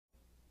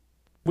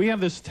We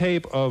have this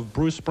tape of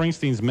Bruce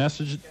Springsteen's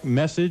message.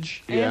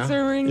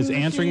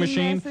 Answering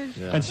machine.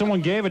 Yeah. And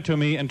someone gave it to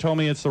me and told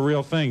me it's the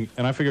real thing.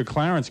 And I figured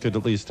Clarence could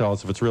at least tell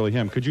us if it's really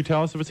him. Could you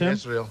tell us if it's him?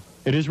 It's real.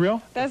 It is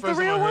real? That's the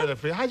real one?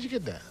 How'd you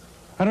get that?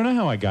 I don't know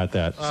how I got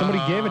that. Somebody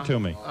gave it to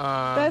me.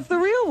 That's the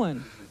real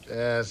one.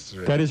 That's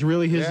real. That is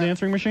really his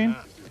answering machine?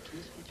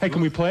 Hey,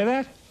 can we play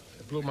that?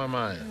 It blew my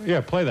mind.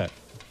 Yeah, play that.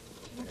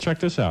 Check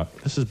this out.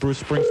 This is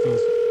Bruce Springsteen's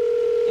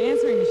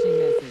answering machine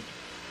message.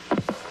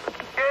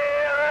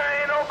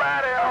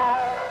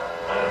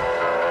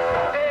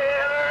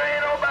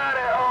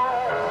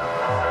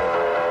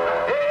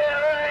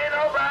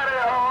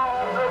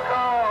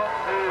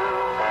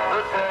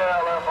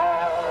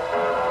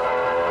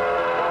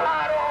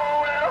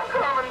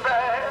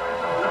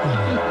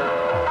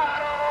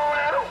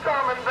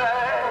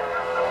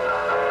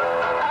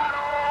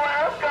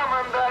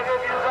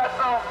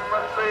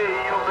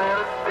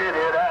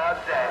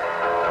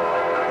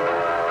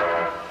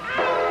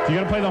 You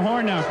gotta play the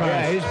horn now,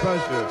 Clarence. Yeah, he's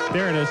supposed to.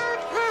 There it is.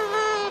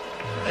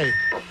 Hey.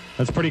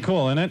 That's pretty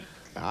cool, isn't it?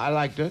 I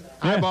liked it.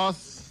 Yeah. Hi,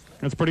 boss.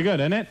 That's pretty good,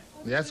 isn't it?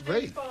 That's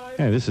great.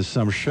 Hey, this is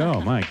some show.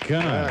 My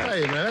God.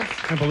 Hey, man. I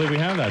can't believe we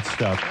have that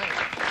stuff.